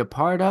want to be a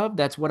part of.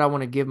 That's what I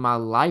want to give my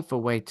life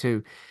away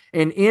to.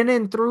 And in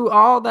and through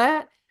all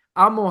that,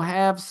 I'm gonna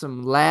have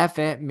some laugh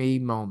at me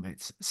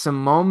moments.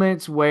 Some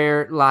moments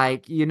where,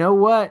 like, you know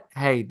what?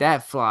 Hey,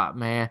 that flop,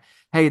 man.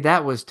 Hey,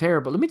 that was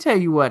terrible. Let me tell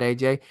you what,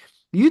 AJ.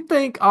 You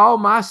think all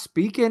my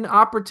speaking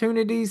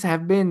opportunities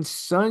have been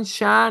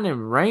sunshine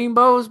and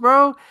rainbows,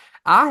 bro?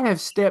 I have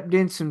stepped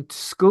in some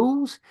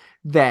schools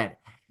that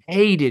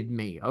hated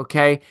me,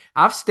 okay?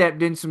 I've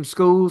stepped in some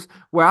schools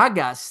where I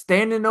got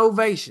standing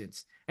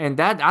ovations. And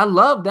that I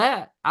love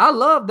that. I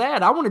love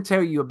that. I want to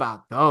tell you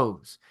about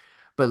those.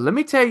 But let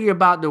me tell you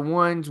about the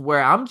ones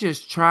where I'm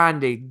just trying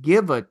to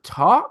give a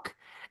talk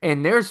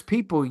and there's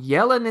people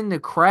yelling in the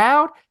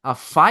crowd, a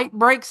fight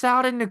breaks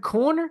out in the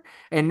corner,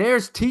 and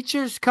there's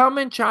teachers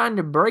coming trying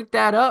to break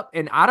that up,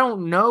 and I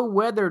don't know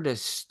whether to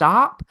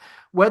stop,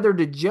 whether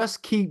to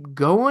just keep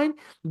going.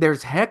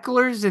 There's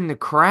hecklers in the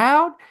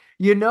crowd.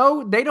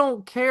 They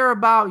don't care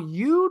about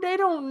you. They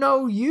don't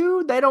know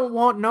you. They don't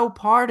want no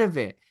part of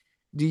it.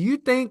 Do you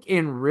think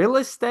in real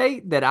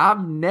estate that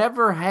I've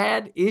never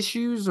had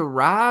issues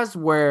arise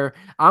where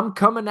I'm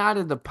coming out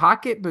of the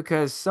pocket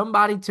because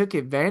somebody took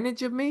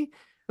advantage of me?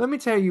 Let me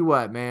tell you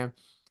what, man.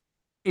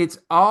 It's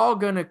all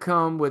going to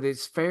come with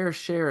its fair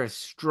share of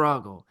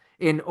struggle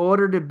in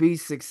order to be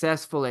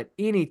successful at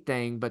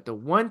anything. But the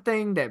one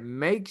thing that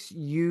makes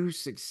you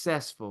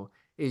successful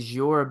is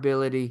your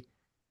ability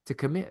to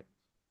commit.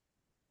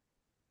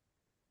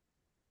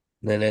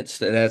 Then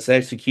that's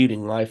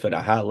executing life at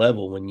a high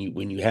level when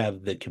you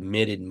have the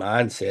committed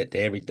mindset to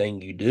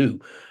everything you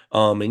do.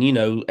 And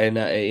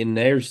and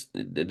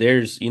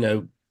there's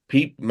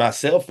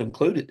myself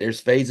included.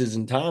 There's phases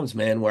and times,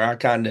 man, where I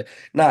kind of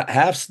not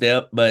half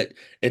step, but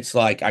it's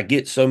like I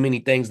get so many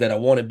things that I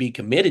want to be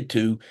committed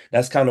to.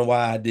 That's kind of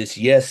why this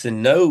yes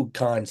and no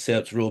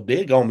concept's real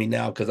big on me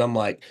now, because I'm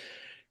like,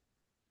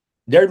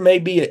 there may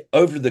be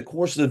over the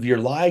course of your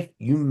life,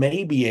 you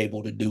may be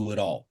able to do it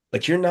all,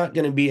 but you're not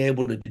going to be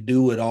able to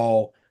do it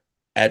all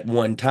at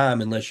one time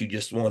unless you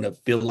just want to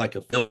feel like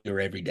a failure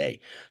every day.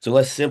 So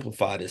let's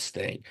simplify this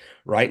thing.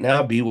 Right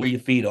now, be where your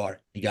feet are.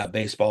 You got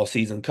baseball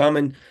season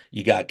coming.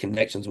 You got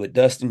connections with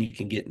Dustin. You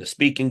can get in the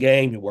speaking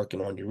game. You're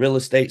working on your real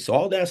estate. So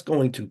all that's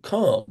going to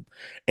come.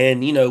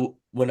 And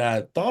when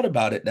I thought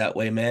about it that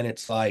way, man,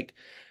 it's like,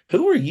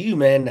 who are you,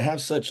 man, to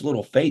have such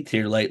little faith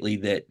here lately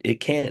that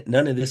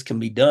none of this can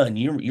be done?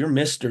 You're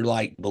Mr.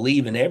 like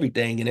believe in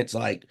everything, and it's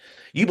like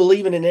you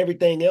believing in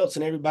everything else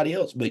and everybody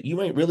else, but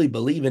you ain't really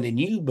believing in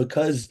you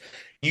because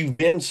you've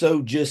been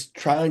so just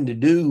trying to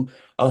do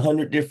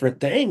 100 different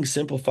things.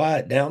 Simplify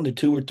it down to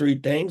two or three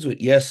things with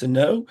yes and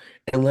no,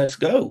 and let's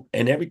go.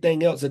 And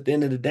everything else at the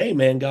end of the day,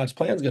 man, God's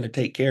plan is going to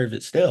take care of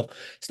itself.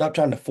 Stop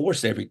trying to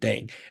force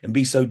everything and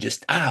be so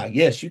just,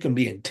 yes, you can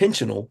be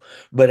intentional,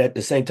 but at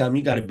the same time,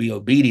 you got to be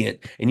obedient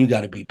and you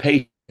got to be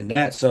patient. And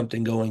that's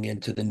something going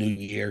into the new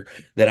year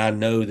that I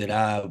know that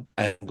I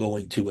am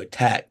going to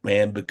attack,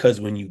 man, because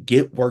when you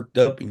get worked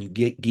up and you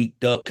get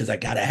geeked up, because I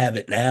got to have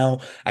it now,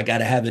 I got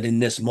to have it in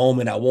this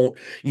moment. I want,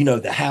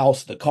 the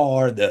house, the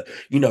car, the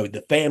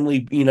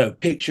family,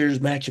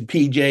 pictures, matching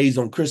PJs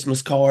on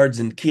Christmas cards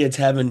and kids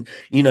having,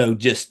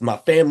 just my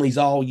family's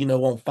all,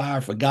 on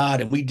fire for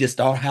God. And we just,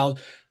 our house,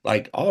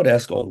 like all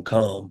that's going to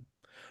come.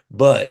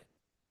 But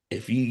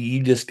if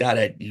you just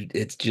gotta,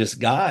 it's just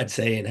God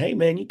saying, hey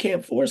man, you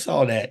can't force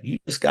all that. You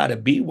just gotta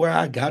be where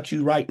I got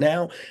you right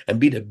now and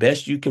be the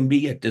best you can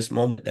be at this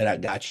moment that I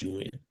got you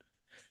in.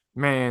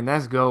 Man,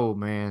 that's gold,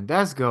 man.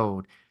 That's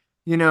gold.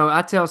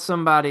 I tell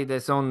somebody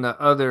that's on the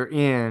other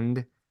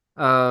end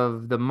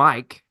of the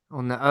mic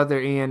on the other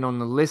end, on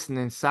the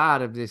listening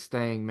side of this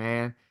thing,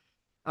 man,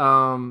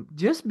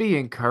 just be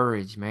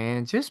encouraged,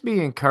 man. Just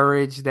be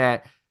encouraged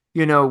that,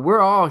 we're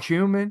all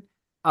human.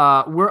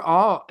 We're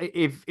all,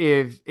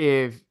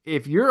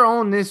 if you're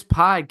on this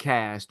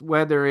podcast,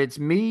 whether it's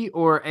me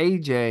or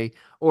AJ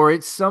or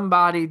it's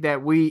somebody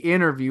that we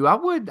interview,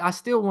 I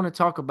still want to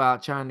talk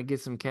about trying to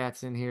get some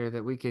cats in here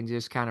that we can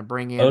just kind of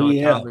bring in Oh on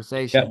yeah. Yeah,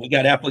 conversation. we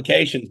got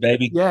applications,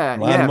 baby. Yeah,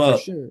 Line yeah, them for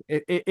up. sure.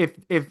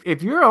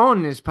 If you're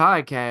on this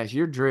podcast,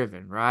 you're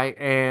driven, right?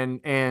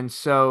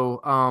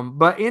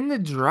 But in the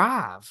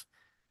drive,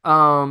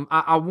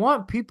 I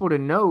want people to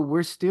know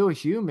we're still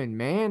human,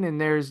 man. And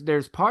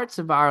there's parts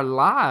of our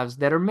lives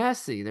that are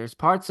messy. There's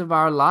parts of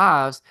our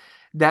lives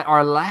that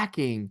are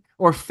lacking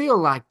or feel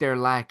like they're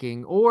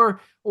lacking or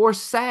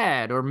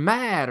sad or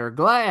mad or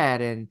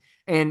glad. And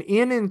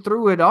in and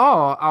through it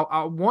all,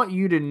 I want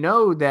you to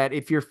know that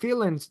if you're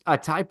feeling a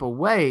type of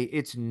way,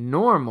 it's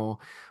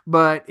normal,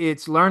 but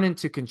it's learning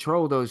to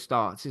control those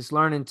thoughts. It's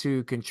learning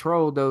to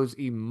control those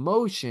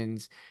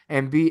emotions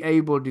and be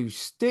able to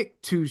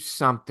stick to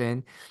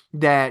something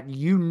that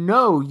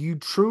you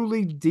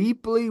truly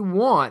deeply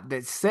want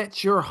that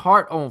sets your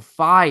heart on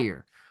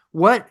fire.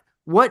 What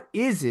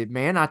is it,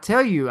 man? I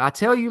tell you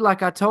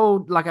like I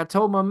told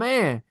my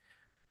man,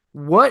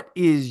 what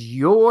is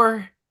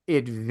your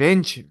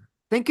adventure?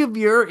 Think of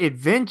your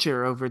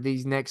adventure over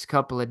these next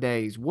couple of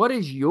days. What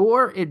is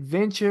your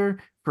adventure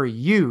for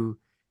you?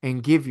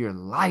 And give your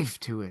life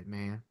to it,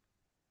 man.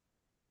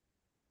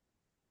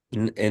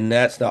 And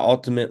that's the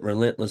ultimate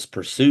relentless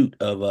pursuit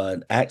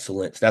of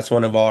excellence. That's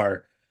one of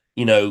our,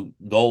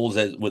 goals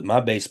with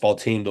my baseball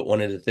team. But one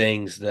of the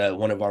things that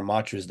one of our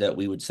mantras that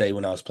we would say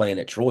when I was playing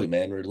at Troy,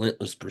 man,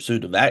 relentless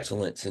pursuit of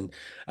excellence. And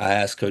I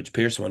asked Coach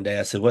Pierce one day,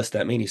 I said, "What's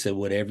that mean?" He said,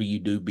 "Whatever you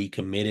do, be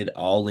committed,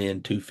 all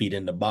in, 2 feet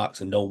in the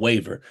box, and don't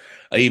waver,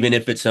 even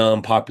if it's an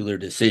unpopular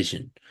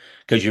decision,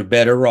 because you're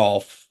better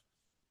off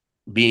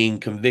being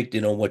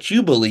convicted on what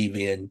you believe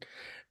in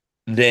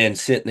than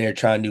sitting there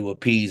trying to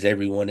appease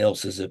everyone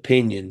else's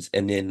opinions.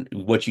 And then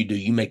what you do,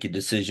 you make a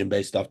decision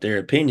based off their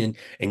opinion,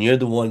 and you're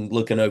the one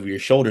looking over your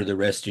shoulder the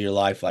rest of your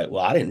life, like,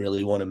 well, I didn't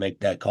really want to make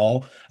that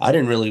call. I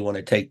didn't really want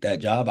to take that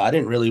job. I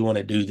didn't really want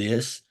to do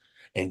this."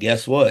 And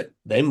guess what?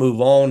 They move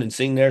on and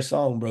sing their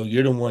song, bro.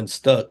 You're the one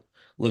stuck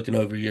looking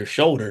over your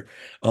shoulder.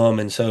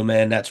 And so,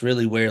 man, that's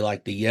really where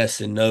like the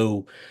yes and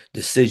no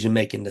decision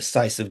making,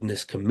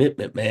 decisiveness,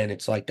 commitment, man.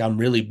 It's like I'm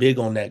really big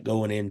on that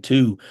going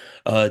into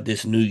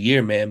this new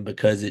year, man,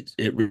 because it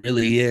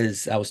really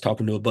is. I was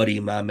talking to a buddy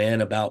of mine,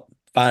 man, about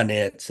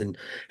finance, and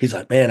he's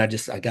like, "Man,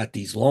 I got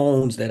these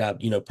loans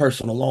that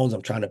personal loans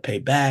I'm trying to pay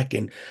back."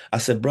 And I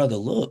said, "Brother,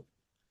 look,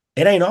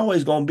 it ain't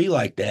always gonna be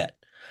like that."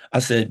 I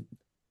said,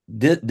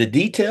 the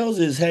details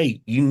is,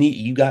 hey,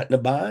 you got in a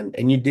bind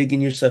and you're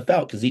digging yourself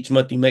out because each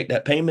month you make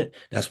that payment,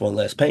 that's one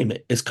less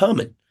payment. It's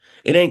coming.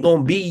 It ain't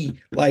gonna be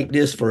like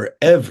this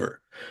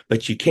forever,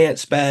 but you can't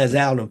spaz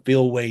out and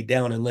feel way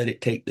down and let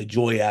it take the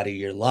joy out of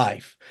your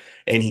life.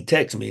 And he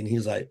texted me and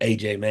he's like,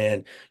 "AJ,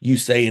 man, you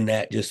saying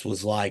that just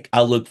was like,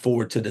 I look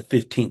forward to the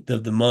 15th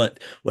of the month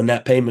when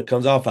that payment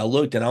comes off. I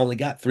looked and I only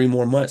got 3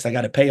 more months I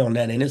got to pay on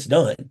that and it's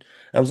done."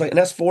 I was like, "And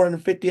that's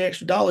 $450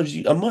 extra dollars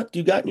a month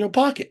you got in your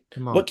pocket.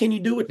 Come on. What can you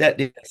do with that?"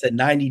 I said,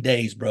 90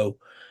 days, bro.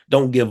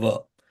 Don't give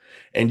up.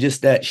 And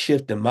just that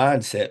shift in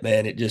mindset,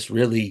 man, it just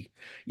really,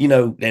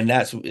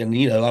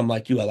 I'm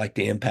like you, I like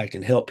to impact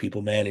and help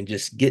people, man. And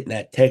just getting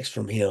that text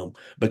from him,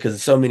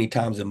 because so many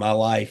times in my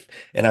life,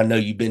 and I know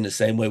you've been the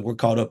same way, we're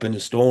caught up in the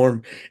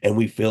storm and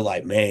we feel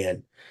like,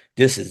 man,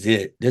 this is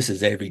it. This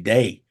is every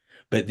day.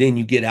 But then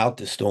you get out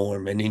the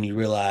storm and then you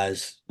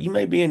realize you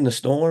may be in the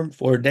storm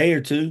for a day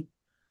or two,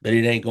 but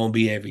it ain't going to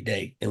be every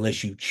day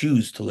unless you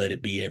choose to let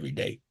it be every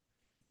day.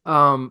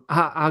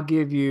 I'll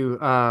give you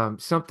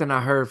something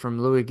I heard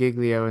from Louis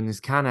Giglio, and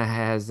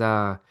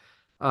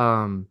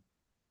um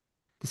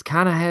this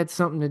kind of had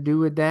something to do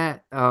with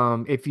that.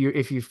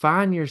 If you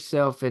find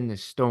yourself in the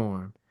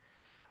storm,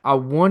 I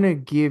want to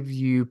give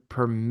you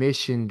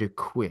permission to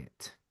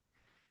quit.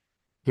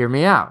 Hear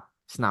me out.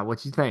 It's not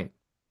what you think.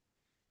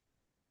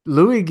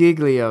 Louis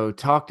Giglio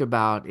talked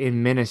about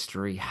in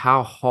ministry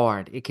how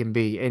hard it can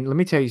be. And let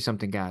me tell you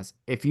something, guys.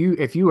 If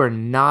you are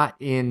not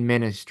in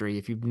ministry,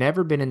 if you've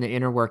never been in the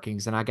inner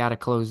workings, and I got to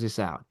close this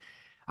out,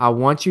 I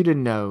want you to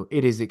know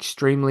it is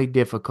extremely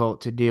difficult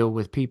to deal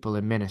with people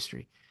in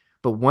ministry.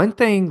 But one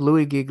thing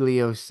Louis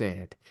Giglio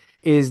said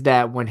is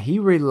that when he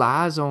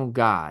relies on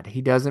God,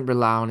 he doesn't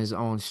rely on his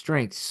own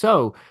strength.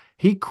 So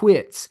he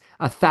quits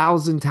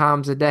 1,000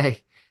 times a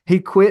day. He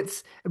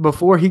quits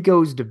before he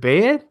goes to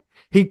bed.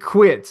 He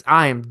quits.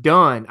 I am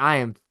done. I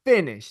am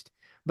finished.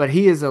 But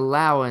he is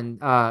allowing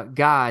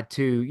God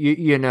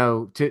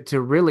to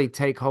to really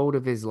take hold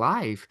of his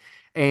life.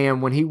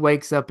 And when he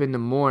wakes up in the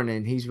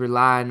morning, he's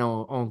relying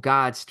on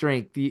God's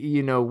strength.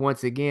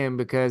 Once again,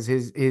 because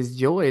his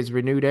joy is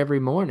renewed every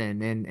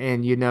morning.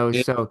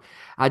 Yeah. So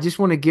I just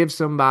want to give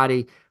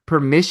somebody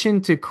permission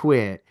to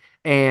quit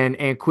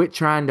and quit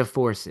trying to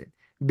force it.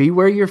 Be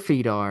where your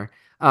feet are.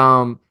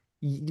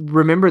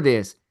 Remember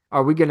this.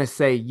 are we going to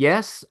say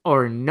yes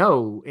or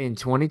no in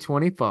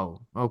 2024?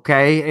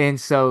 Okay. And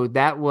so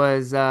that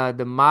was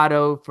the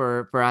motto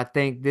for I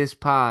think this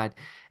pod.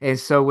 And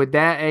so with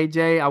that,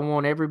 AJ, I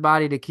want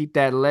everybody to keep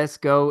that let's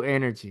go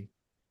energy.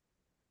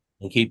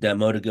 And keep that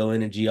Motigo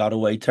energy all the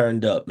way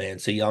turned up, man.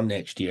 See y'all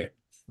next year.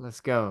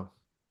 Let's go.